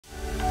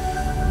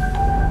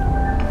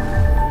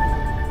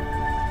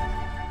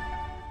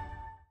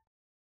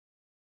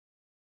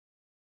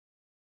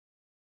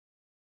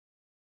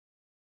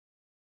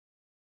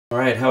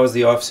right, how was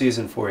the off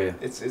season for you?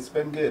 It's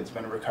been good. It's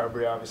been a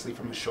recovery, obviously,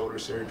 from the shoulder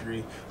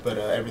surgery, but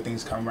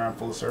everything's come around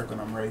full circle,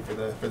 and I'm ready for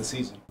the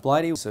season.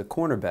 Blidi was a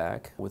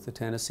cornerback with the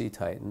Tennessee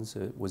Titans.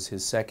 It was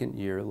his second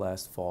year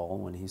last fall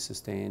when he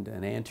sustained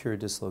an anterior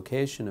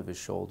dislocation of his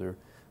shoulder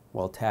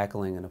while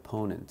tackling an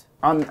opponent.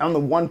 On the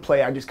one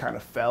play, I just kind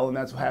of fell, and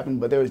that's what happened,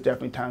 but there was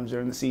definitely times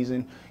during the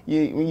season.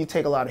 When you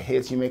take a lot of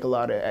hits, you make a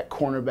lot of, at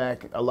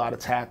cornerback, a lot of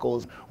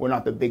tackles. We're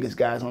not the biggest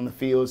guys on the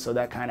field, so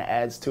that kind of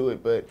adds to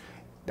it, but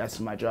that's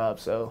my job,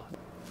 so.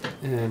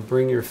 And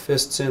bring your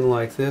fists in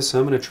like this.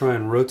 I'm going to try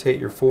and rotate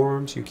your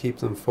forearms. You keep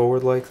them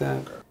forward like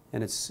that.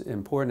 And it's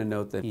important to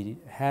note that he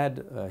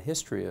had a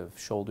history of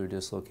shoulder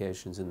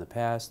dislocations in the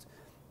past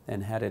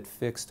and had it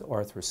fixed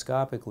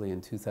arthroscopically in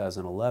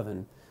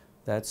 2011.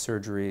 That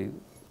surgery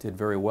did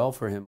very well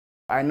for him.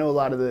 I know a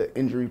lot of the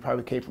injury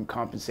probably came from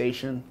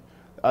compensation.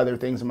 Other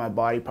things in my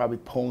body, probably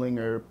pulling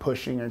or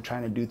pushing or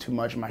trying to do too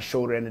much. My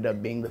shoulder ended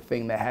up being the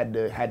thing that had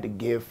to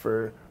give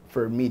for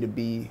me to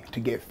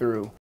get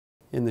through.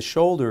 In the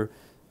shoulder,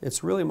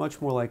 it's really much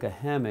more like a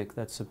hammock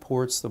that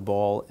supports the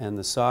ball and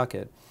the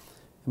socket.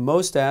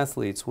 Most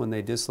athletes, when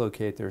they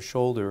dislocate their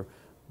shoulder,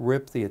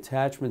 rip the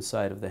attachment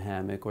side of the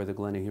hammock or the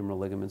glenohumeral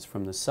ligaments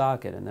from the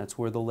socket, and that's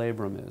where the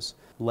labrum is.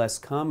 Less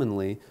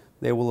commonly,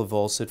 they will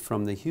avulse it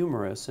from the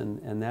humerus,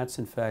 and that's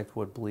in fact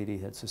what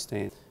Blidi had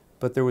sustained.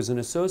 But there was an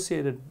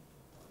associated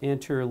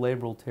anterior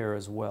labral tear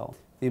as well.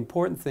 The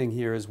important thing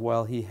here is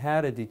while he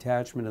had a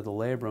detachment of the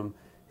labrum,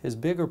 his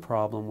bigger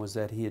problem was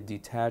that he had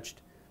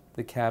detached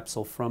the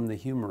capsule from the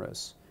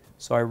humerus.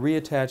 So I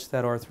reattached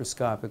that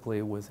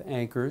arthroscopically with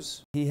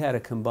anchors. He had a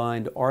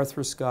combined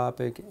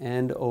arthroscopic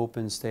and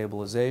open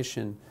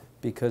stabilization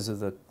because of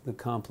the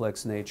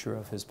complex nature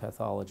of his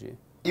pathology.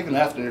 Even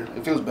after,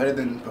 it feels better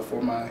than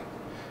before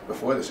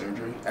the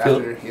surgery.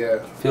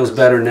 Feels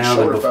better now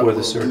than before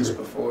the surgery. Loose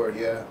before,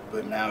 yeah,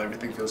 but now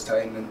everything feels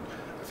tight and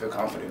I feel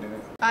confident in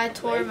it. I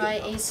tore my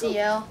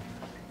ACL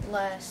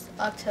last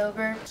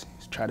October.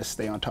 Try to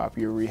stay on top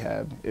of your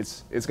rehab.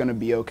 It's going to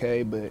be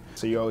okay, but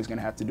so you're always going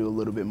to have to do a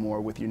little bit more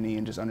with your knee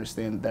and just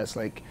understand that that's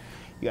like,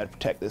 you got to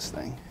protect this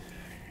thing.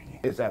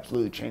 It's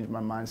absolutely changed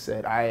my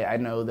mindset. I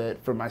know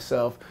that for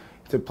myself,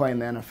 to play in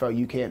the NFL,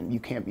 you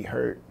can't be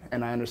hurt.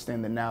 And I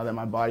understand that now that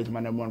my body's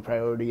my #1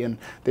 priority and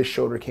this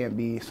shoulder can't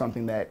be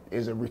something that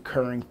is a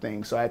recurring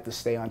thing, so I have to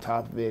stay on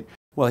top of it.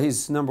 Well,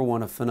 he's number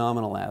one, a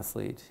phenomenal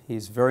athlete.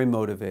 He's very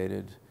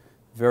motivated,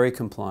 very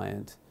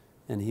compliant,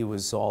 and he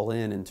was all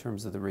in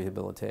terms of the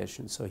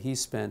rehabilitation. So he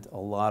spent a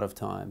lot of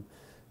time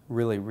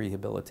really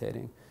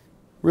rehabilitating.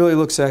 Really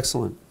looks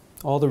excellent.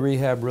 All the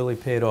rehab really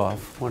paid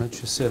off. Why don't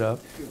you sit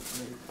up?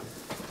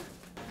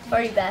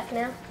 Are you back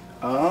now?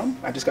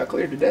 I just got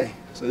cleared today,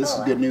 so this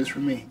is good news for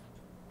me.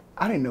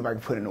 I didn't know if I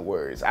could put into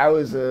words.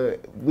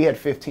 We had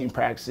 15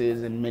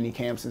 practices and mini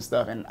camps and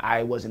stuff, and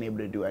I wasn't able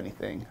to do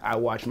anything. I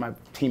watched my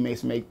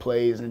teammates make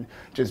plays and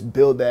just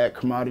build that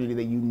camaraderie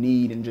that you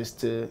need and just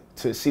to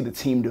see the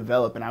team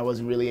develop, and I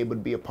wasn't really able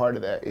to be a part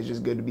of that. It's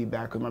just good to be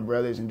back with my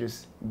brothers and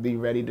just be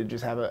ready to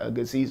just have a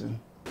good season.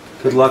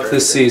 Good luck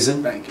this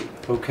season. Thank you.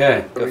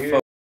 Okay.